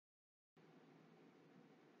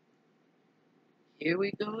Here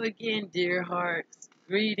we go again, dear hearts.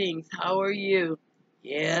 Greetings, how are you?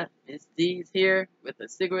 Yeah, Miss D's here with a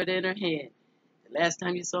cigarette in her hand. The last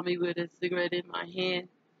time you saw me with a cigarette in my hand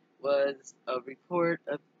was a report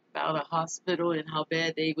about a hospital and how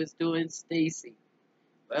bad they was doing Stacy.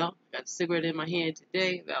 Well, got a cigarette in my hand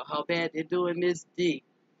today about how bad they're doing Miss D.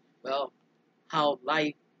 Well, how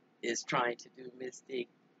life is trying to do Miss D.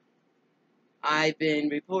 I've been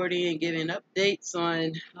reporting and giving updates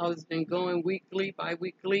on how it's been going weekly,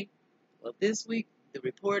 bi-weekly. Well, this week, the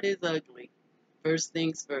report is ugly. First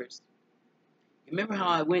things first. Remember how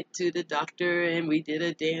I went to the doctor and we did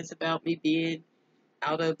a dance about me being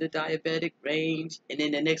out of the diabetic range? And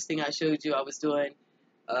then the next thing I showed you, I was doing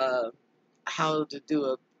uh, how to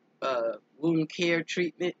do a wound care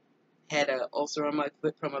treatment. Had an ulcer on my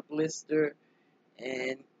foot from a blister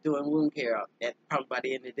and doing wound care. And probably by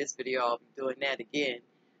the end of this video, I'll be doing that again.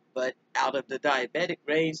 But out of the diabetic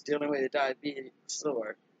range, dealing with a diabetic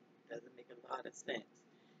sore doesn't make a lot of sense.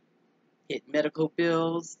 Get medical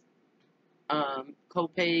bills,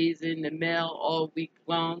 co-pays in the mail all week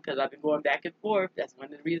long because I've been going back and forth. That's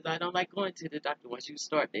one of the reasons I don't like going to the doctor. Once you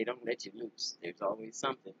start, they don't let you loose. There's always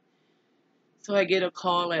something. So I get a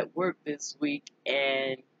call at work this week,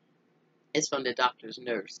 and it's from the doctor's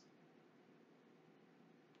nurse.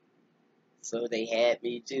 So they had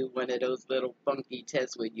me do one of those little funky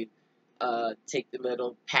tests where you take the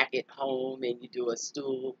little packet home and you do a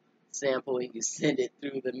stool sample and you send it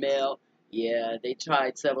through the mail. Yeah, they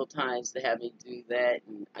tried several times to have me do that,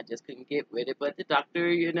 and I just couldn't get with it. But the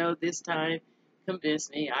doctor, this time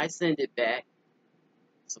convinced me. I send it back.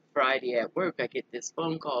 So Friday at work, I get this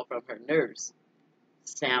phone call from her nurse,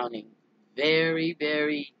 sounding very,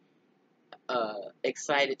 very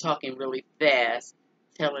excited, talking really fast,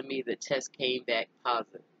 telling me the test came back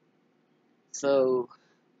positive. So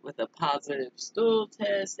with a positive stool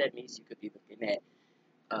test, that means you could be looking at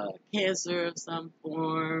cancer of some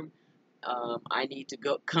form. I need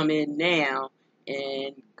to come in now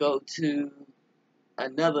and go to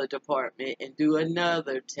another department and do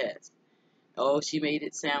another test. Oh, she made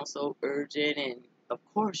it sound so urgent, and of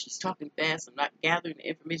course she's talking fast. I'm not gathering the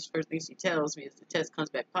information. First thing she tells me is the test comes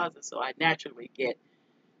back positive, so I naturally get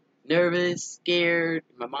nervous, scared,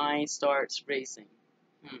 my mind starts racing.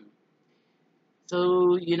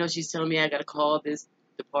 So, she's telling me I gotta call this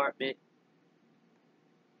department,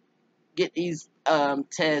 get these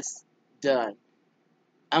tests done.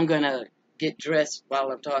 I'm gonna get dressed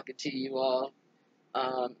while I'm talking to you all.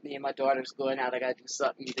 Me and my daughter's going out. I gotta do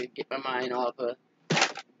something to get my mind off of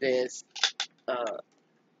this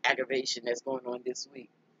aggravation that's going on this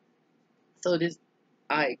week. So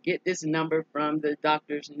I get this number from the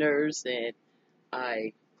doctor's nurse, and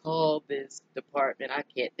I call this department. I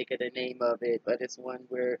can't think of the name of it, but it's one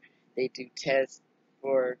where they do tests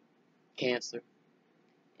for cancer,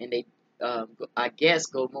 and they, I guess,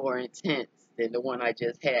 go more intense than the one I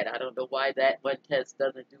just had. I don't know why that one test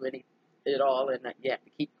doesn't do anything at all, and you have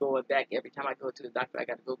to keep going back. Every time I go to the doctor, I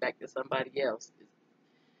got to go back to somebody else. It's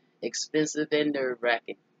expensive and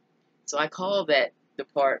nerve-wracking. So I call that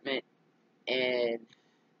department, and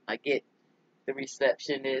I get the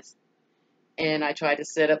receptionist, and I try to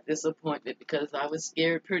set up this appointment because I was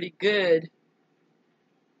scared pretty good.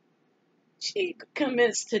 She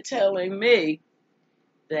commenced to telling me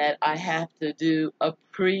that I have to do a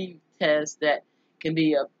pre-test that can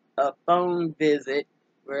be a phone visit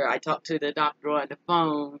where I talk to the doctor on the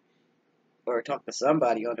phone or talk to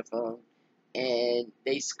somebody on the phone, and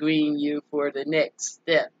they screen you for the next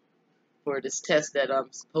step for this test that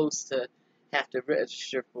I'm supposed to have to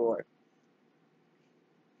register for.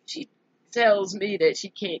 She tells me that she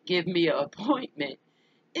can't give me an appointment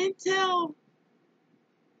until,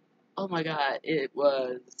 oh my God,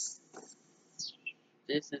 this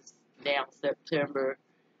is now September,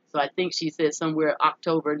 so I think she said somewhere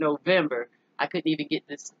October, November. I couldn't even get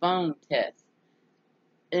this phone test.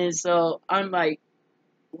 And so I'm like,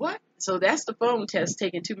 what? So that's the phone test,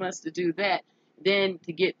 taking 2 months to do that. Then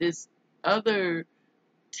to get this other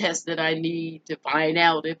test that I need to find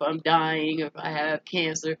out if I'm dying or if I have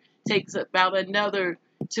cancer takes about another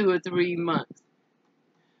 2 or 3 months.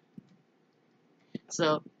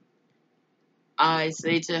 So I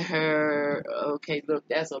say to her, okay, look,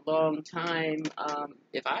 that's a long time.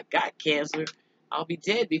 If I got cancer, I'll be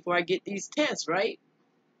dead before I get these tests, right?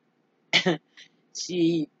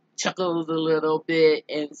 She chuckles a little bit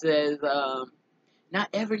and says, not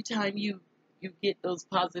every time you get those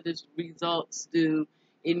positive results do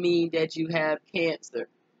it mean that you have cancer.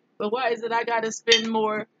 But why is it I got to spend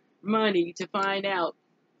more money to find out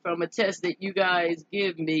from a test that you guys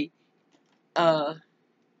give me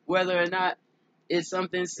whether or not it's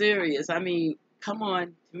something serious? I mean, come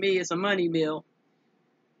on, to me, it's a money mill.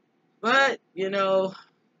 But,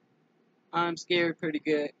 I'm scared pretty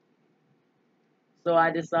good. So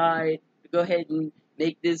I decide to go ahead and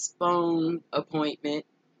make this phone appointment,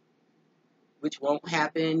 which won't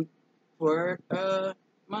happen for a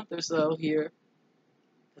month or so here,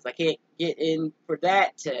 because I can't get in for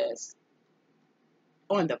that test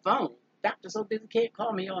on the phone. Doctor's so busy, can't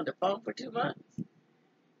call me on the phone for 2 months.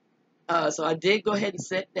 So I did go ahead and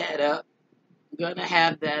set that up. I'm going to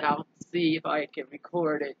have that. I'll see if I can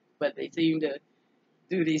record it, but they seem to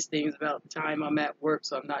do these things about the time I'm at work,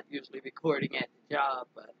 so I'm not usually recording at the job,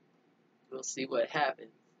 but we'll see what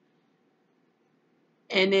happens.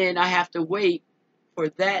 And then I have to wait for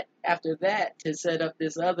that, after that, to set up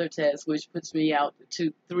this other test, which puts me out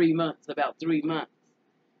to 3 months, about 3 months.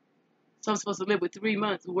 So I'm supposed to live with 3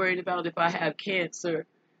 months worrying about if I have cancer.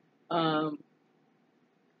 The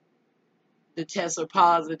tests are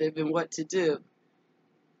positive and what to do.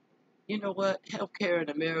 You know what? Healthcare in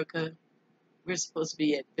America, we're supposed to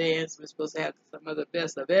be advanced. We're supposed to have some of the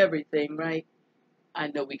best of everything, right? I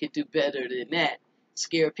know we could do better than that.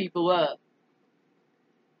 Scare people up.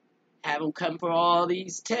 Have them come for all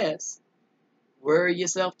these tests. Worry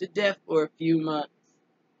yourself to death for a few months.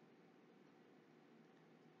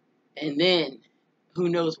 And then, who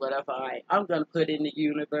knows what I find. I'm going to put in the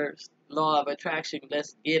universe, law of attraction,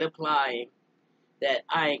 let's get applying, that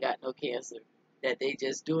I ain't got no cancer. That they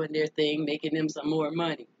just doing their thing, making them some more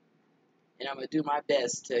money. And I'm going to do my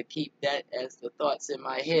best to keep that as the thoughts in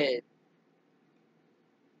my head.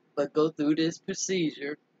 But go through this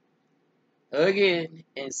procedure again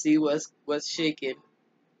and see what's shaking.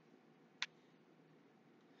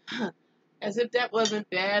 As if that wasn't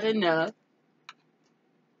bad enough,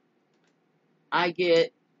 I'm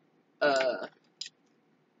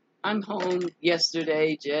home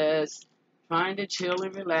yesterday just trying to chill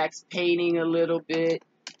and relax, painting a little bit,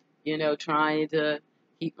 trying to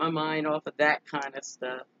keep my mind off of that kind of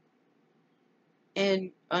stuff.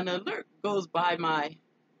 And an alert goes by my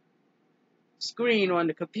screen on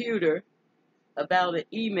the computer about an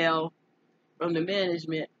email from the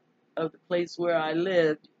management of the place where I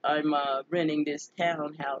live. I'm renting this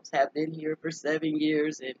townhouse, have been here for 7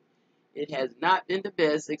 years, and it has not been the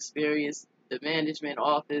best experience. The management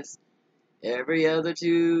office, every other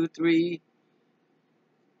 2, 3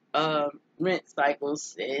 rent cycles,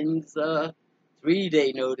 sends a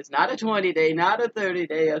 3-day notice, not a 20-day, not a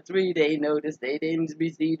 30-day, a 3-day notice. They didn't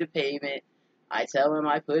receive the payment. I tell them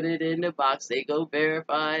I put it in the box. They go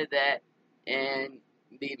verify that and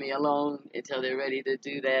leave me alone until they're ready to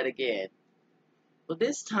do that again. Well,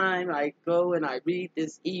 this time I go and I read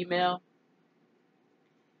this email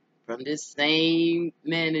from this same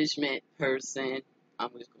management person. I'm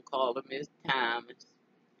just going to call him Miss Thomas.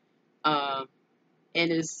 And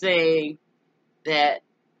it's saying that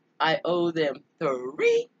I owe them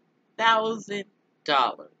 $3,000.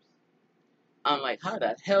 I'm like, how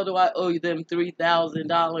the hell do I owe them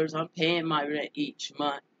 $3,000? I'm paying my rent each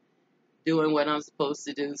month, doing what I'm supposed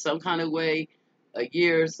to do. Some kind of way, a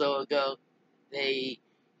year or so ago, they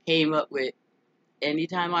came up with,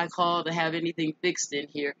 anytime I call to have anything fixed in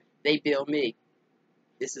here, they bill me.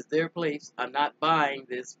 This is their place. I'm not buying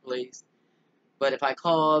this place. But if I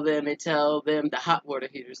call them and tell them the hot water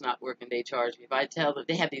heater's not working, they charge me. If I tell them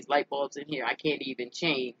they have these light bulbs in here, I can't even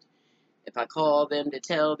change. If I call them to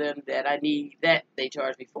tell them that I need that, they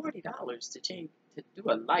charge me $40 to change, to do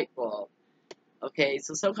a light bulb. Okay,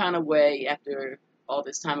 so some kind of way, after all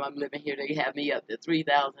this time I'm living here, they have me up to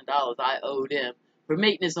 $3,000 I owe them for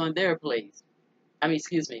maintenance on their place.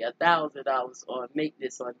 $1,000 on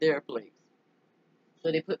maintenance on their place.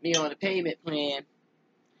 So they put me on a payment plan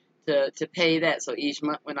to pay that. So each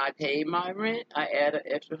month when I pay my rent, I add an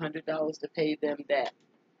extra $100 to pay them that.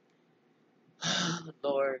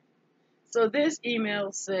 Lord. So this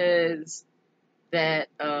email says that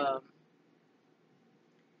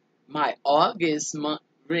my August month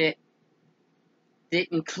rent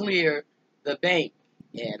didn't clear the bank.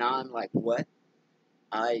 And I'm like, what?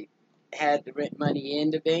 I had the rent money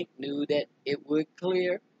in the bank, knew that it would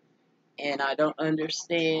clear, and I don't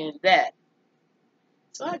understand that.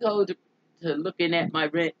 So I go to looking at my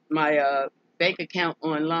bank account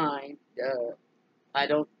online. I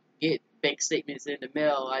don't get bank statements in the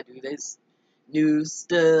mail. I do this new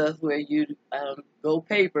stuff where you go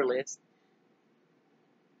paperless.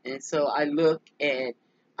 And so I look and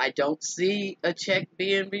I don't see a check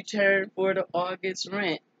being returned for the August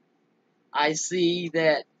rent. I see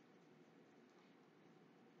that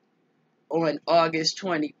on August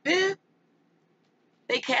 25th,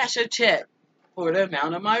 they cash a check for the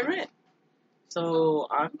amount of my rent. So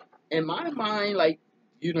I'm, in my mind, like,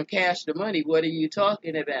 You don't cash the money. What are you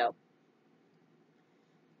talking about?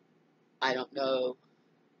 I don't know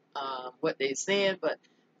what they're saying, but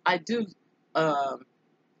I do um,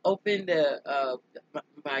 open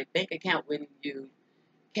my bank account when you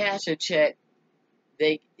cash a check.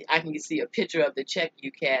 I can see a picture of the check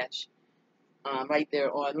you cash right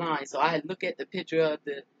there online. So I look at the picture of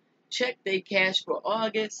the check they cashed for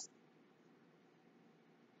August.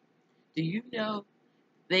 Do you know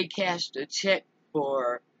they cashed a check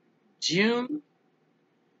for June?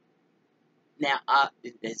 Now,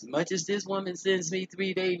 as much as this woman sends me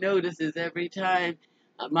 3-day notices every time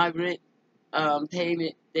my rent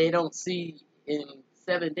payment, they don't see in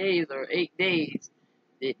 7 days or 8 days.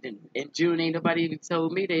 In June, ain't nobody even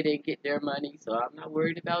told me they didn't get their money, so I'm not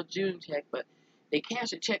worried about June check. But they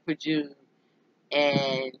cash a check for June,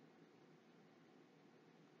 and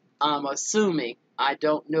I'm assuming, I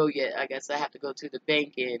don't know yet. I guess I have to go to the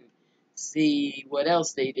bank and see what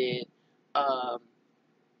else they did. Um,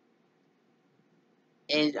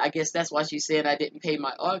 and I guess that's why she said I didn't pay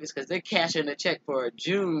my August, because they're cashing a check for a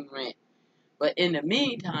June rent. But in the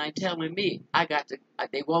meantime, telling me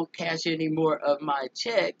they won't cash any more of my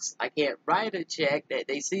checks. I can't write a check. That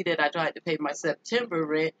they see that I tried to pay my September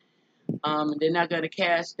rent. They're not going to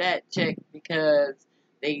cash that check because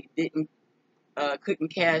they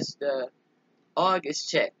couldn't cash the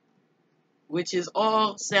August check, which is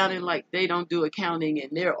all sounding like they don't do accounting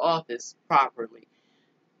in their office properly.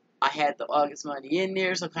 I had the August money in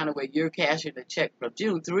there, so kind of where you're cashing a check from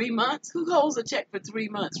June. 3 months? Who holds a check for 3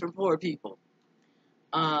 months from poor people?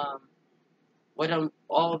 What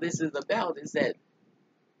all this is about is that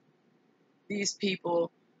these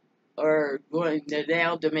people are going to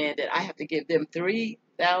now demand that I have to give them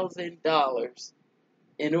 $3,000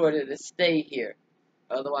 in order to stay here.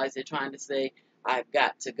 Otherwise, they're trying to say I've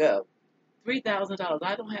got to go. $3,000.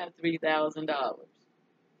 I don't have $3,000.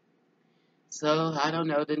 So I don't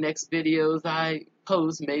know. The next videos I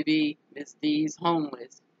post, maybe Miss D's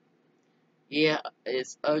homeless. Yeah,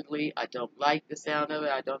 it's ugly. I don't like the sound of it.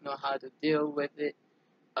 I don't know how to deal with it.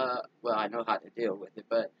 Well, I know how to deal with it,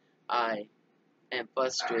 but I am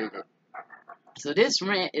frustrated. So this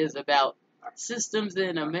rant is about systems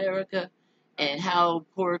in America and how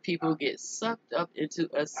poor people get sucked up into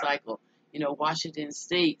a cycle. You know, Washington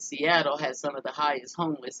State, Seattle has some of the highest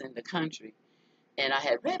homeless in the country. And I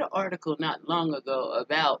had read an article not long ago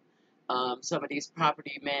about some of these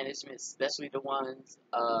property managements, especially the ones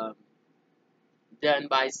done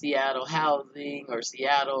by Seattle Housing or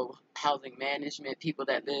Seattle Housing Management, people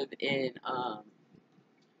that live in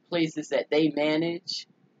places that they manage.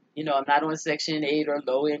 You know, I'm not on Section 8 or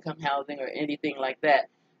low-income housing or anything like that,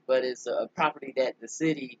 but it's a property that the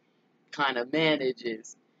city kind of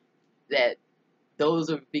manages, that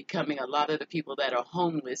those are becoming a lot of the people that are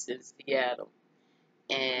homeless in Seattle.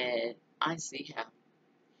 And I see how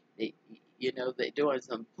they're doing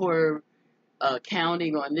some poor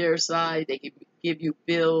accounting on their side. They can give you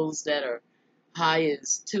bills that are high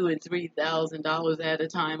as $2,000 and $3,000 at a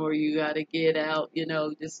time, or you got to get out.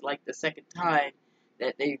 Just like the second time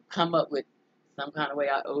that they come up with some kind of way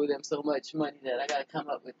I owe them so much money that I got to come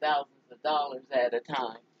up with thousands of dollars at a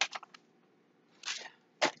time.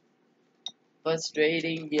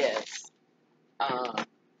 Frustrating, yes.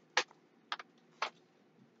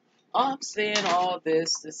 I'm saying all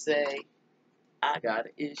this to say I got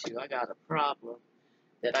an issue. I got a problem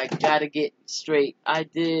that I got to get straight. I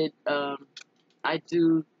do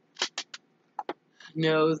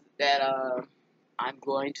know that I'm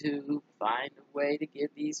going to find a way to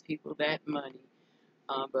give these people that money,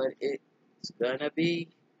 but it's going to be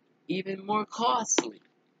even more costly.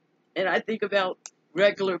 And I think about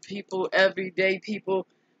regular people, everyday people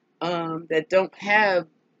that don't have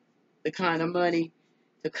the kind of money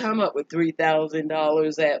to come up with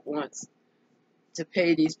 $3,000 at once to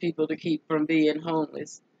pay these people to keep from being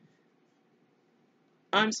homeless.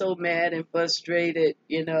 I'm so mad and frustrated,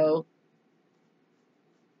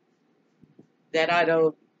 that I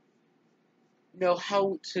don't know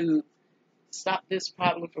how to stop this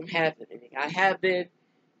problem from happening. I have been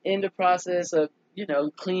in the process of,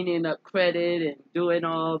 cleaning up credit and doing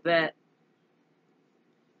all that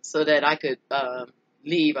so that I could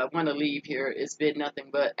leave. I want to leave here. It's been nothing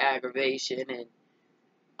but aggravation, and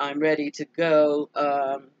I'm ready to go.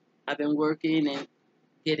 I've been working and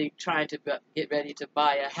trying to get ready to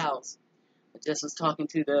buy a house. I just was talking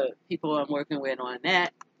to the people I'm working with on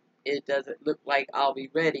that. It doesn't look like I'll be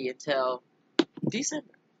ready until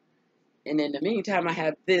December. And in the meantime, I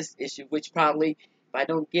have this issue, which probably, if I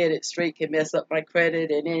don't get it straight, can mess up my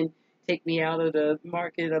credit and then take me out of the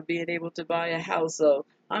market of being able to buy a house. So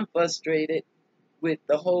I'm frustrated. with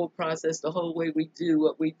the whole process, the whole way we do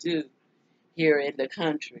what we do here in the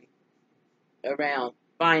country around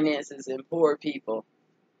finances and poor people.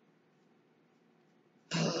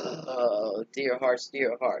 Oh, dear hearts,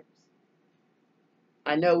 dear hearts.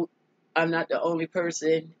 I know I'm not the only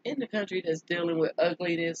person in the country that's dealing with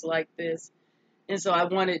ugliness like this. And so I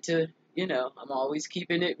wanted to, I'm always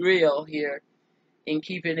keeping it real here. In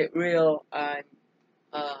keeping it real, I'm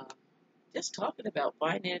uh, just talking about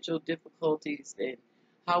financial difficulties and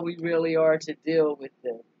how we really are to deal with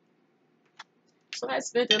them. So I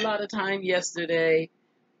spent a lot of time yesterday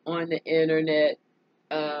on the internet.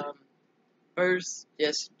 Um, First,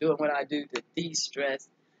 just doing what I do to de-stress,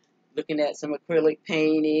 looking at some acrylic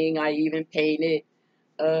painting. I even painted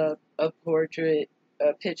a portrait,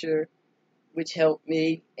 a picture, which helped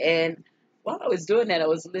me. And while I was doing that, I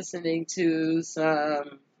was listening to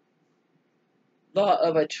some law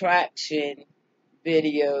of attraction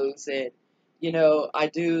videos. And, I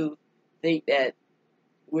do think that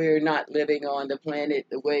we're not living on the planet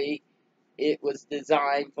the way it was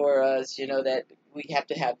designed for us, that we have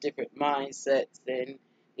to have different mindsets and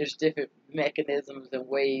there's different mechanisms and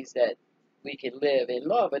ways that we can live. And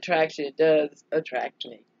law of attraction does attract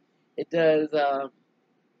me. It does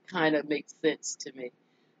kind of make sense to me.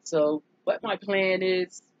 So what my plan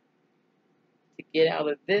is to get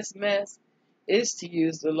out of this mess is to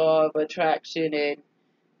use the law of attraction and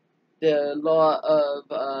the law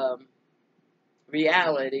of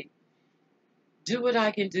reality. Do what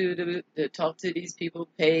I can do to talk to these people,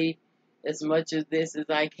 pay as much of this as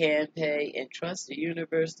I can pay, and trust the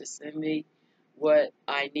universe to send me what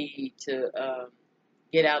I need to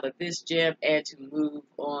get out of this jam and to move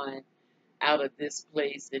on out of this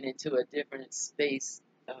place and into a different space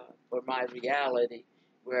for my reality,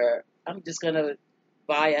 where I'm just going to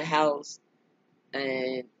buy a house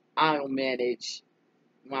and I'll manage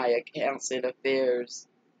my accounts and affairs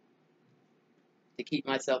to keep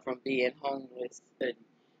myself from being homeless and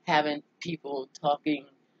having people talking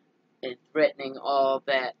and threatening all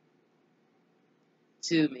that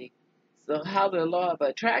to me. So how the law of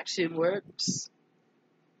attraction works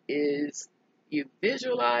is you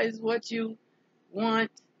visualize what you want,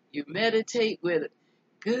 you meditate with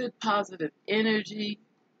good positive energy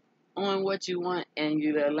on what you want, and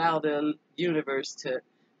you allow the universe to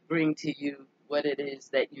bring to you what it is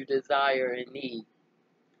that you desire and need.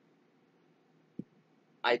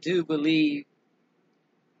 I do believe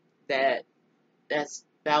that that's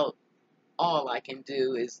about all I can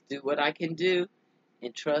do is do what I can do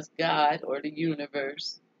and trust God or the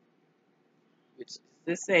universe, which is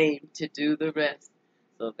the same, to do the rest.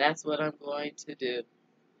 So that's what I'm going to do.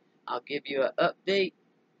 I'll give you an update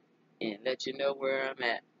and let you know where I'm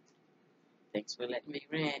at. Thanks for letting me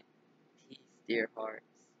rant. Peace, dear heart.